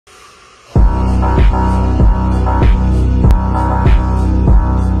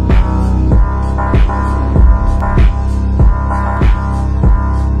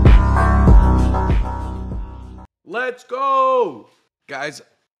Let's go. Guys,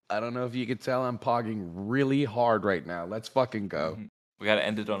 I don't know if you could tell I'm pogging really hard right now. Let's fucking go. We gotta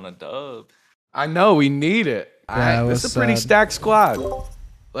end it on a dub. I know, we need it. Yeah, This is a pretty stacked squad.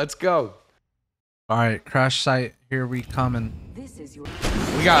 Let's go. Alright, crash site. Here we coming. This is your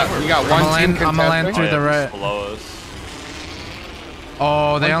We got one team I'm gonna land contesting. through the right. Below us.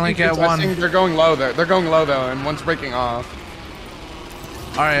 Oh, they One only team get one. contesting, They're going low though. They're going low though, and one's breaking off.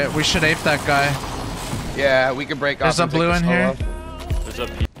 Alright, we should ape that guy. Yeah, we can break There's off. a blue in here. There's a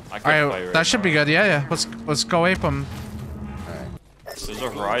P. I can't fight Alright, right that should now. be good. Yeah. Let's go ape them. There's a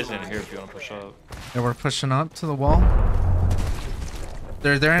Horizon here if you want to push up. Yeah, we're pushing up to the wall.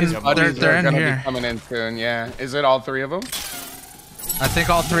 They're in. His buddies They're are in gonna here. be coming in soon. Yeah, is it all three of them? I think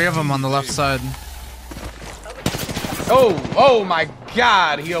all three of them on the left side. Oh my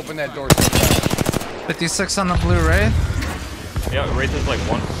God! He opened that door so fast. 56 on the blue, right? Yeah, Wraith is like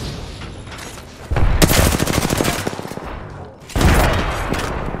one.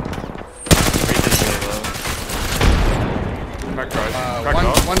 Wraith is really low. Crack drive. Crack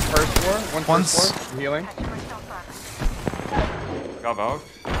dog. One first floor. One One's- first floor. Healing. Got Valk.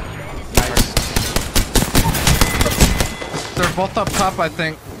 Nice. They're both up top, I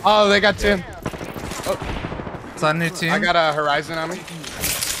think. Oh, they got Tim. Is that a new team? I got a Horizon on me.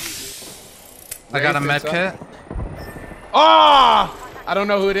 I got a med Wraith kit. is up. Oh! I don't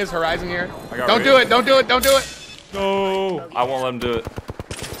know who it is. Horizon here. I got Don't do Wraith. it. Don't do it. Don't do it. No! I won't let him do it.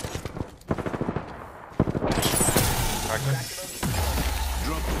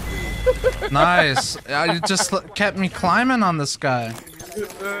 Nice. You just kept me climbing on this guy. I'm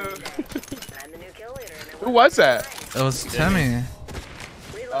the new kill leader. Who was that? It was Timmy.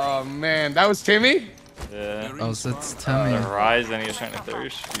 Oh man, that was Timmy. Yeah. It's Timmy. The Horizon, he was trying to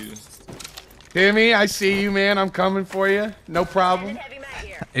thirst you. Timmy, I see you, man. I'm coming for you. No problem. Heavy mag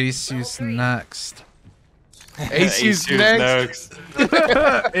here. AC's next. AC's next.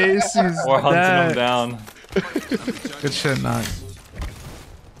 AC's We're hunting him next. down. Good shit, Knock.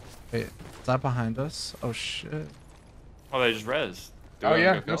 Wait, is that behind us? Oh shit. Oh, they just res. Do Oh we yeah,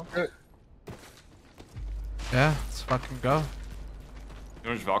 wanna go that's kill? good. Yeah, let's fucking go. You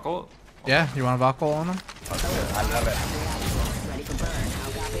want to just Valkyl? Yeah, you want a Valkyl on him? I love it. Ready for burn. How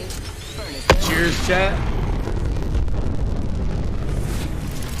copy? Furnace here. Cheers, chat.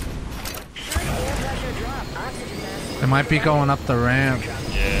 Air pressure drop. Oxygen mask. They might be going up the ramp.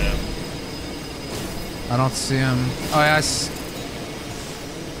 Yeah. I don't see him. Oh yeah,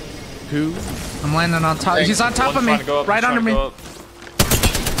 Who? I'm landing on top. He's on top of One's me, trying to go up, right one's under trying me. to go up.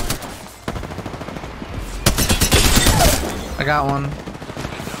 I got one.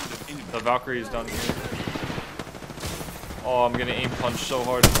 The Valkyrie's down here. Oh, I'm gonna aim punch so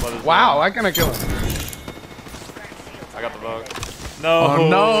hard. Wow, I gonna kill him. I got the Valk. No. Oh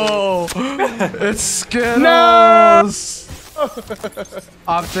no! It's Skittles! No!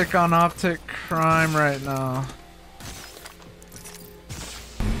 OpTic on OpTic crime right now.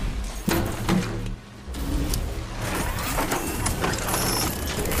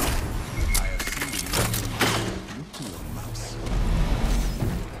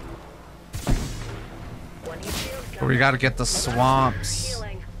 We gotta get the swamps.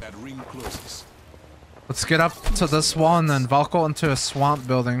 Healing. Let's get up to this wall and then Valkyl into a swamp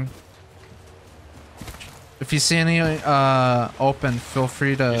building. If you see any open, feel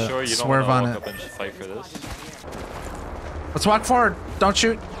free to You sure you don't swerve want on to it. walk up and just fight for this? Let's walk forward. Don't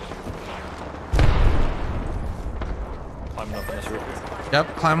shoot. Climbing up on this roof here.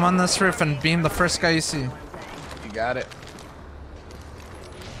 Yep, climb on this roof and beam the first guy you see. You got it.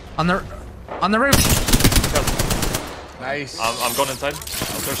 On the roof. Nice. I'm going inside. I'm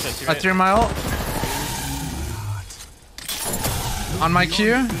thirsting I threw my ult. On my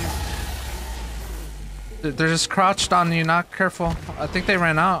Q. They're just crouched on you, not careful. I think they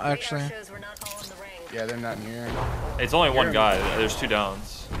ran out actually. Shows we're not following the ring. Yeah, they're not near. It's only one guy. There's two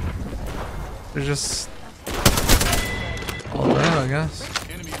downs. They're just all dead, I guess.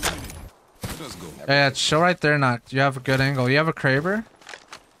 Yeah, chill right there, Knock. You have a good angle. You have a Kraber?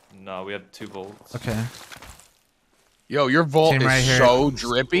 No, we have 2 volts. Okay. Yo, your vault Team is right here. so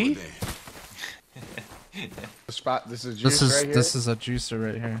drippy. The spot. This is juice right here. This is a juicer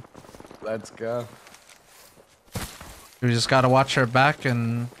right here. Let's go. We just gotta watch our back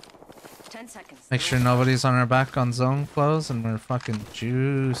and 10 seconds. make sure nobody's on our back on zone close, and we're fucking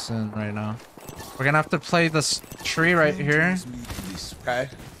juicing right now. We're gonna have to play this tree right here. Okay.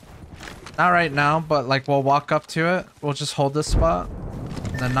 Not right now, but like we'll walk up to it. We'll just hold this spot.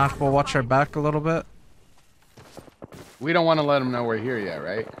 And then Knock will watch our back a little bit. We don't want to let them know we're here yet,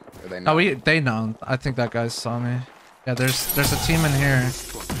 right? Or they know? No, they know. I think that guy saw me. Yeah, there's a team in here.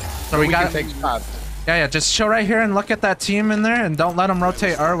 So we we got can take shots. Yeah, just chill right here and look at that team in there and don't let them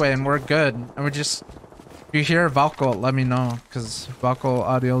rotate our way and we're good. And we just... If you hear Valko, let me know. Because Valko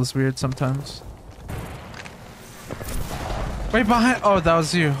audio is weird sometimes. Wait, behind... Oh, that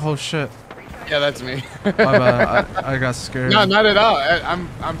was you. Oh, shit. Yeah, that's me. My bad. I got scared. No, not at all.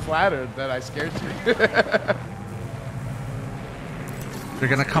 I'm flattered that I scared you. They're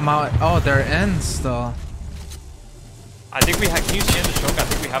gonna come out... Oh, they're in still. I think we have. Can you scan the choke? I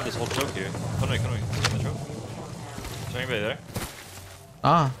think we have this whole choke here. Can we scan the choke? Is there anybody there?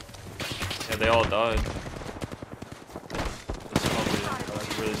 Ah. Yeah, they all died. This is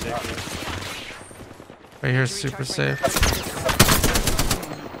probably really safe here. Right here is super safe.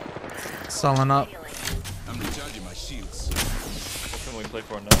 Selling up. I'm recharging my shields. What can we play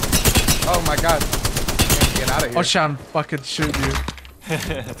for now? Oh my god. Can't get out of here. Oh shit, I'm fucking shooting you.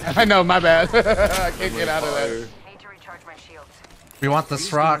 I know, my bad. I can't get out of there. We want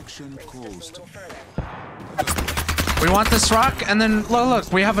this rock. We want this rock, and then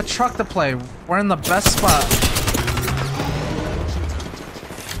look, we have a truck to play. We're in the best spot.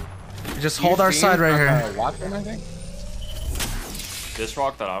 We just hold our side right here. Watson, I think? This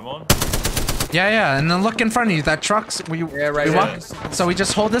rock that I'm on? Yeah, and then look in front of you. That truck's we walk. So we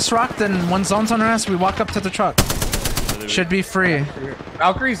just hold this rock. Then when zone's on our ass, we walk up to the truck. Should be free.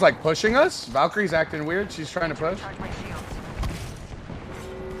 Valkyrie's like pushing us. Valkyrie's acting weird. She's trying to push.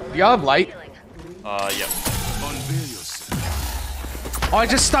 Do y'all have light? Yeah. Oh, I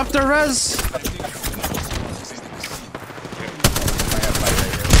just stopped the res.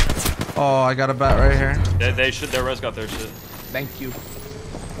 Oh, I got a bat right here. They should. Their res got their shit. Thank you.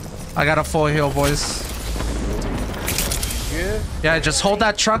 I got a full heal, boys. Yeah. Yeah, just hold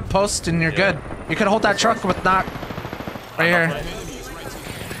that truck post and you're good. You can hold that truck with knock. Right here.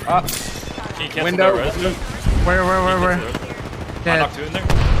 Can you cancel Window. their res? Where? I Yeah. knocked 2 in there.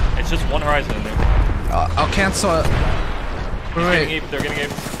 It's just one horizon in there. I'll cancel it. Wait. They're getting ape.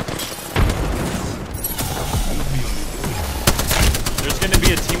 There's gonna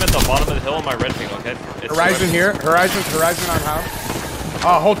be a team at the bottom of the hill on my red ping, okay? It's Horizon here. Horizon on house.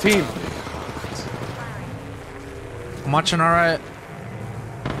 Oh, whole team. I'm watching alright.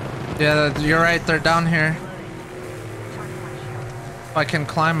 Yeah, you're right. They're down here. If I can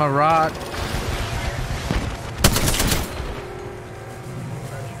climb a rock.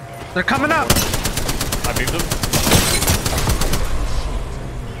 They're coming up. I beamed them.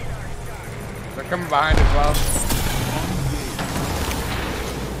 They're coming behind as well.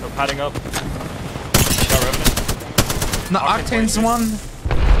 They're padding up. Got Revenant. The Octane's one.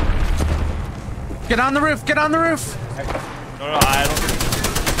 Get on the roof. Get on the roof. No, I don't.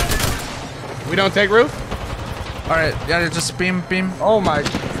 We don't take roof? Alright, yeah, just beam. Oh my.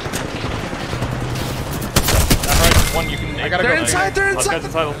 That horizon's one. You can. I gotta They're go. inside. They're Last inside. guy's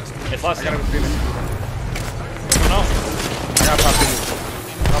inside. It's last I guy. gotta beam it. No. I gotta pop in.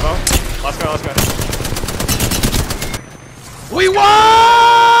 Bravo. Last guy. We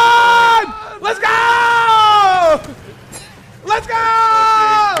won! Let's go! Let's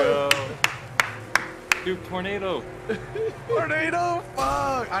go! Dude, tornado. Tornado,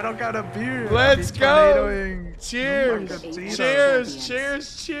 fuck! I don't got a beer. Let's I'll be go! tornadoing. Cheers!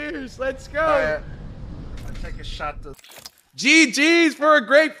 Let's go! Alright. I'll take a shot to... GG's for a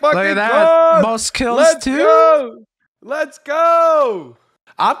great fucking Look at that. cause. Most kills Let's too. go! Let's go!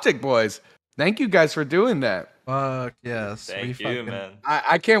 OpTic boys, thank you guys for doing that. Fuck yes. Thank you, man.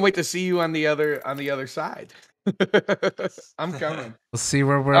 I can't wait to see you on the other side. I'm coming. We'll see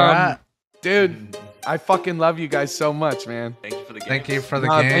where we're at. Dude, I fucking love you guys so much, man. Thank you for the game. Thank you for the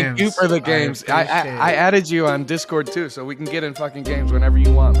No, games. thank you for the games. I appreciate it. added you on Discord too, so we can get in fucking games whenever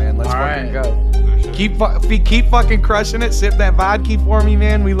you want, man. Let's All fucking right. go. Keep fucking crushing it. Sip that vodka for me,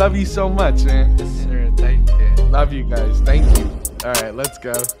 man. We love you so much, man. Yes, sir. Thank you. Love you guys. Thank you. All right, let's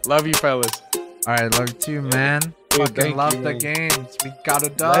go. Love you, fellas. All right, love you too, man. Dude, Fucking thank love you, the man. games. We got a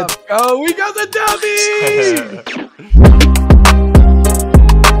dub. Let's go. We got the W.